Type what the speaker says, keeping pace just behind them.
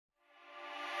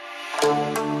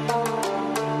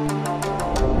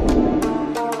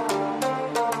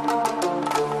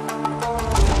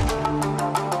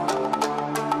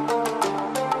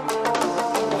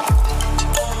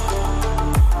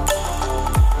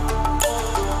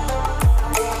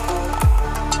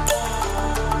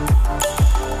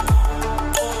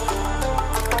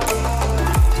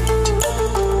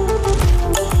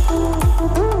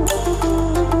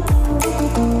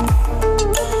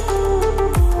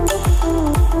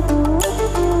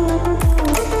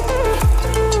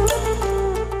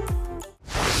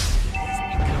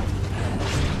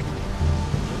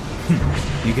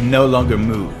You can no longer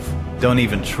move. Don't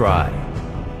even try.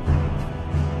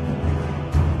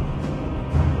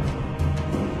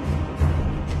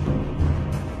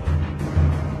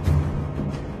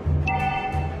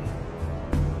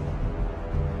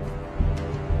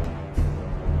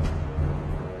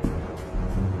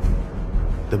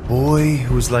 The boy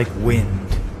who was like wind.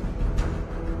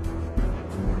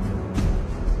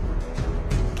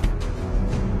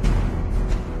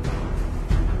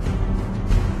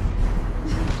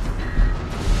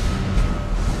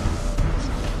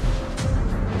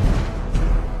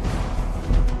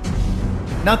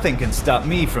 Nothing can stop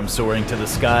me from soaring to the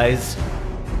skies.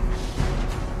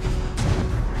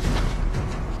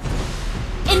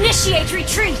 Initiate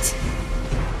retreat!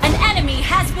 An enemy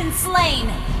has been slain!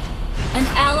 An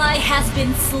ally has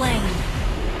been slain.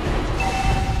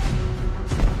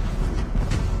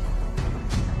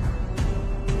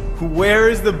 Where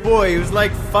is the boy who's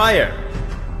like fire?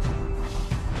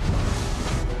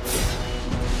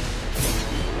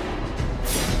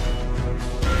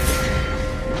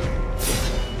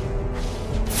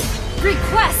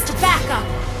 Request backup!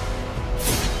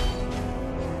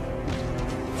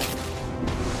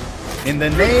 In the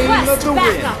name Request of the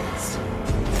backup. winds.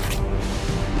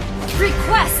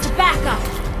 Request backup!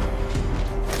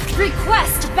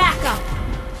 Request backup!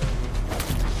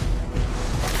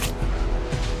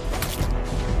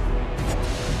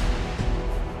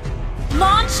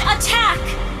 Launch attack!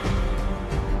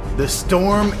 The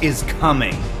storm is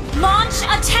coming. Launch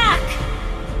attack!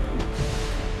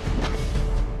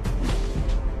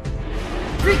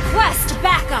 Request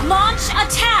backup! Launch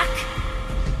attack!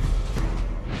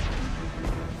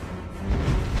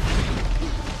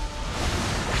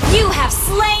 You have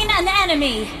slain an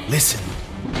enemy! Listen.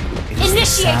 It is Initiate the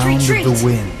sound retreat. of the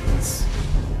winds.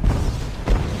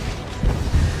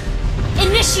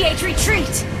 Initiate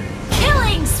retreat!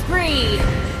 Killing spree!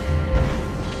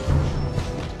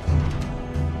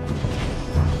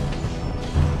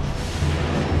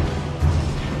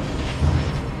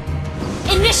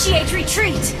 Initiate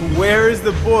retreat! Where is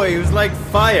the boy who's like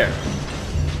fire?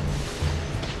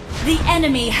 The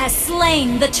enemy has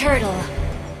slain the turtle.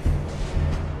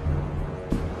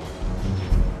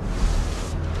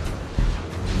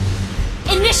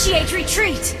 Initiate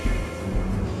retreat!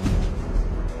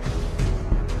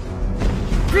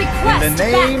 Request In the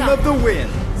name backup! of the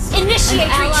winds. Initiate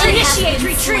retreat! Initiate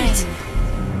retreat!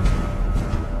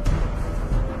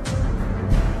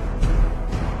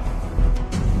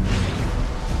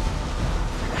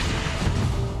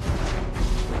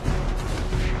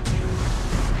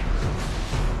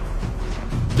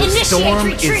 The Initiate storm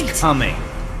retreat! is coming.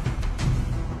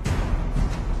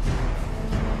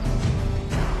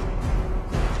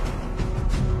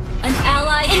 An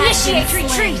ally has been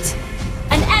retreat! Slain.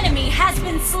 An enemy has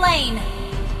been slain!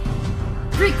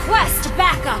 Request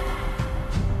backup!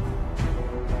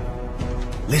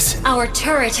 Listen. Our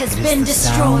turret has It been is the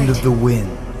destroyed. sound of the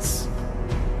winds.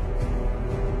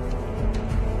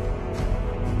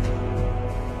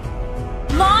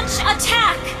 Launch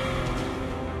attack!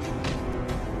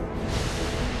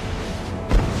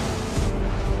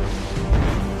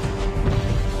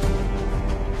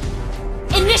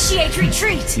 Initiate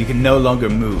retreat! You can no longer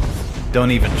move.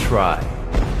 Don't even try.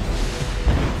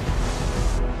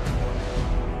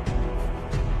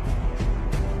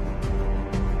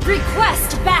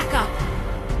 Request backup!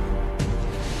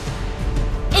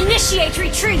 Initiate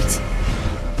retreat!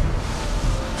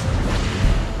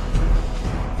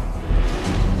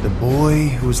 The boy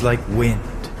who was like wind.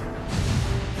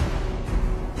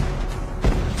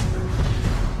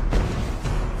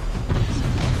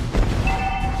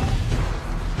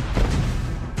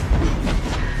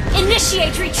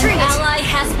 Initiate retreat! An ally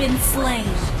has been slain.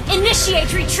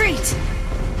 Initiate retreat!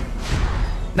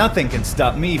 Nothing can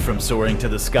stop me from soaring to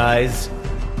the skies.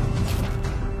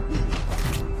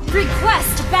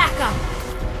 Request backup!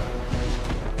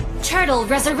 Turtle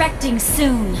resurrecting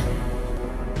soon.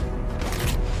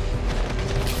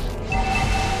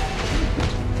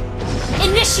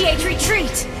 Initiate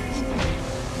retreat!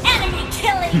 Enemy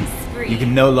killing spree! angry. You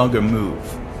can no longer move.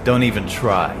 Don't even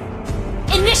try.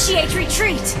 Initiate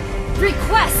retreat.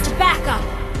 Request backup.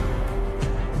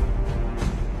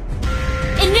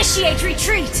 Initiate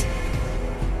retreat.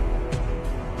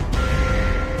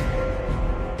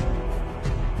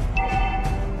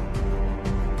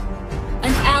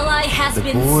 An ally has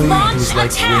been launched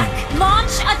attack.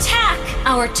 Launch attack.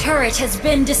 Our turret has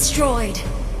been destroyed.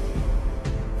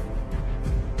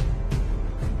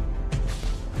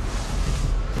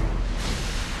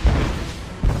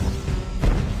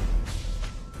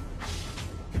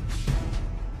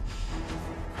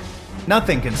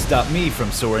 Nothing can stop me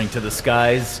from soaring to the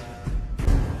skies.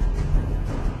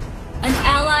 An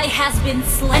ally has been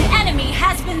slain. An enemy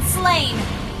has been slain.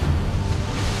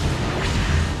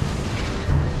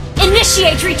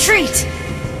 Initiate retreat.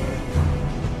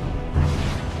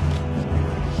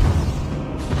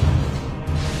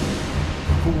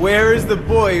 Where is the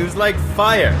boy who's like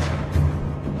fire?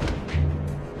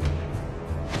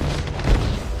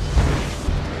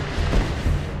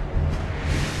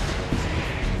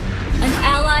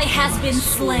 Has been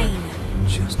slain.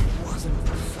 Just wasn't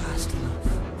fast enough.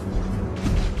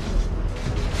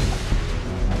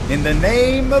 In the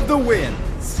name of the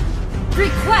winds.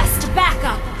 Request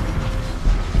backup.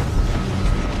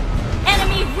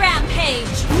 Enemy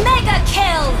rampage. Mega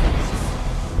kill.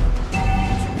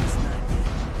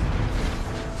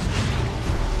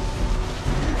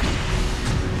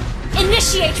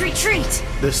 Initiate retreat.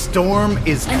 The storm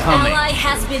is coming. An ally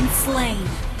has been slain.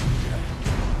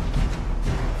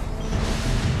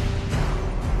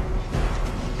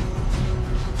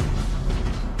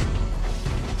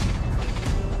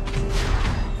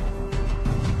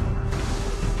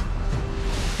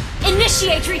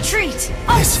 Initiate retreat!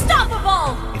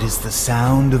 Unstoppable! It is the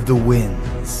sound of the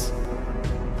winds.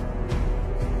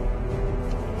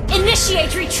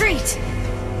 Initiate retreat!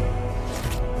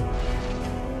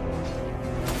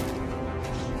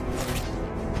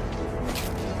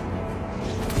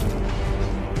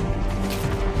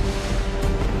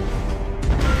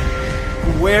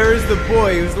 Where is the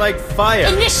boy who's like fire?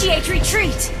 Initiate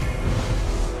retreat!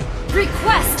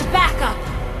 Request backup!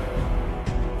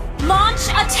 Launch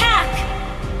attack!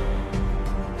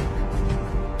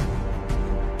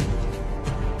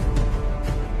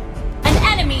 An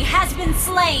enemy has been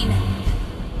slain.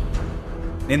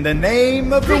 In the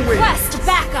name of the wind. Request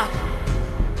backup.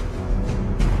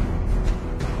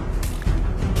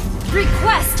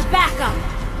 Request backup.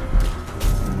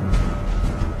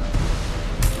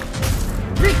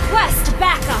 Request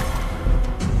backup.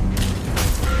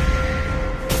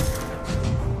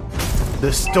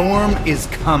 The storm is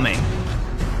coming.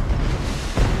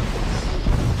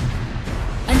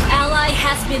 An ally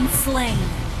has been slain.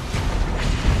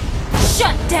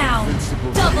 Shut down.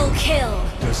 Double kill.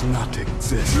 Does not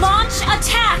exist. Launch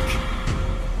attack.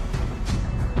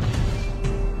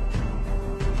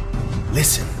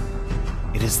 Listen.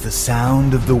 It is the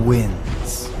sound of the winds.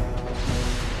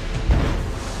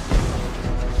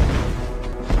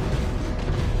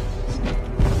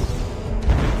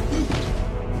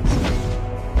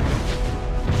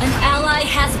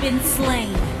 Has been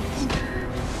slain.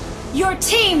 Your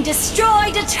team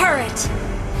destroyed a turret.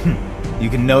 You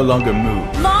can no longer move.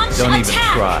 Launch Don't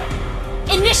attack. even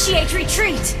try. Initiate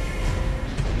retreat.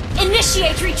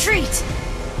 Initiate retreat.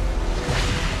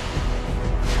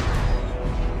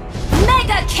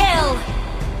 Mega kill.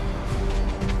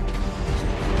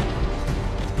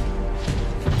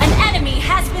 An enemy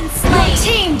has been slain. Your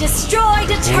team destroyed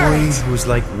a turret. Boy who's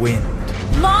like wind.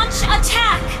 Launch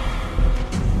attack.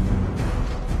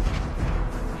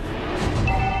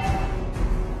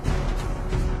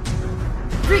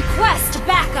 Request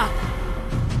backup.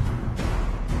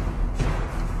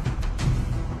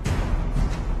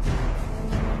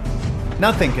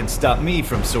 Nothing can stop me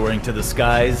from soaring to the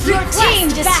skies. Your team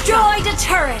destroyed a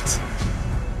turret.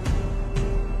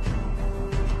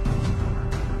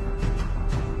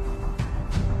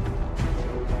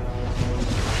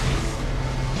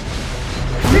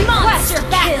 Request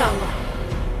backup.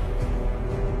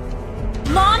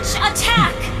 Launch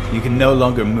attack. You can no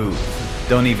longer move.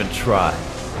 Don't even try.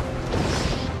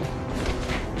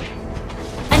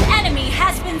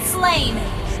 Has been slain.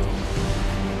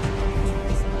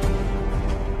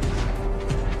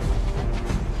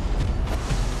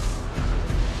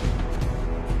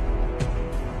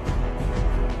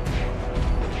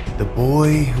 The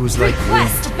boy who's like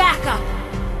Request wind. backup.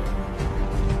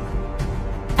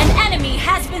 An enemy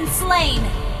has been slain.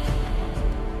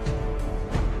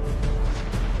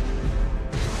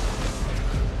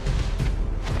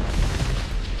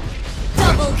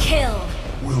 Double kill.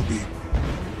 Will be.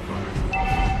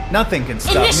 Nothing can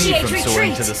stop Initiate me from soaring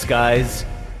retreat. to the skies.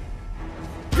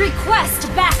 Request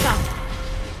backup.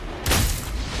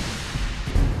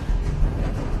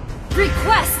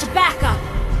 Request backup.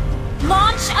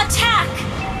 Launch attack.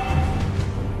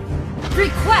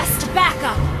 Request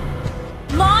backup.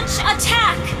 Launch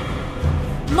attack.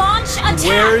 Launch attack.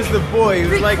 Where is the boy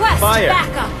who's like Request fire?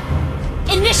 backup.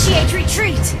 Initiate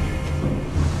retreat.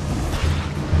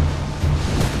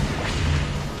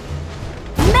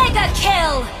 Mega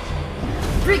kill.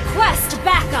 Request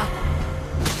backup.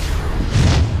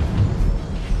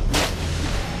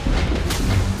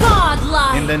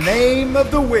 Godlike. In the name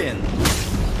of the wind.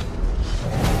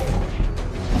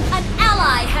 An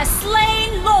ally has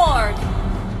slain Lord.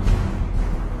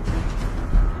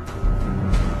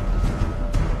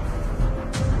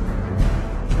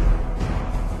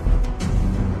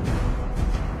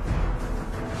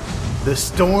 The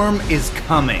storm is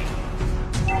coming.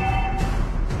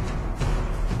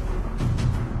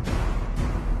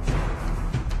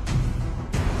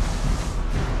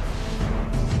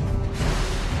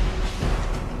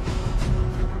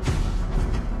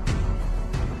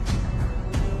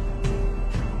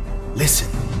 Listen,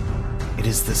 it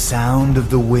is the sound of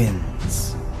the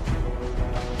winds.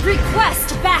 Request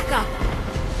backup.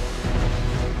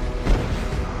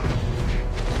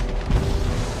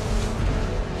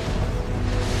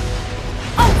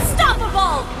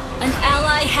 Unstoppable! An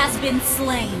ally has been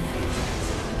slain.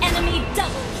 Enemy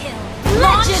double kill.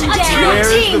 Legendary! Where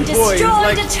is Your team the boy who's destroyed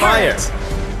like a turret. fire?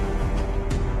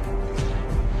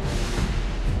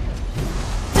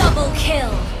 Double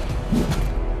kill.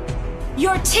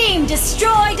 Your team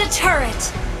destroyed a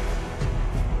turret.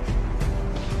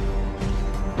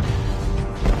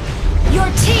 Your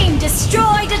team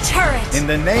destroyed a turret. In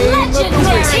the name of the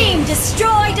Legendary! wind. Team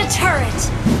destroyed a turret.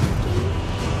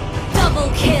 Double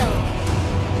kill.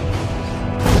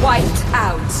 Wiped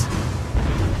out.